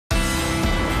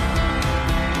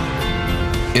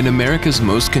In America's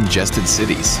most congested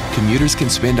cities, commuters can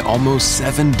spend almost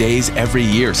 7 days every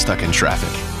year stuck in traffic.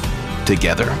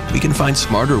 Together, we can find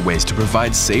smarter ways to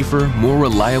provide safer, more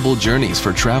reliable journeys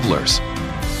for travelers.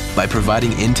 By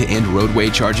providing end-to-end roadway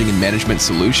charging and management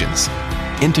solutions,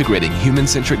 integrating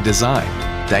human-centric design,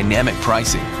 dynamic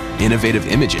pricing, innovative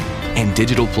imaging, and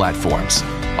digital platforms,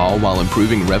 all while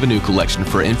improving revenue collection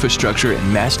for infrastructure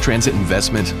and mass transit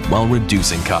investment while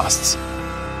reducing costs.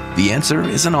 The answer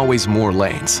isn't always more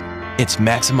lanes. It's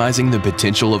maximizing the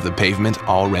potential of the pavement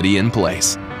already in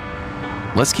place.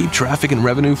 Let's keep traffic and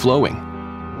revenue flowing.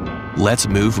 Let's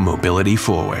move mobility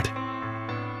forward.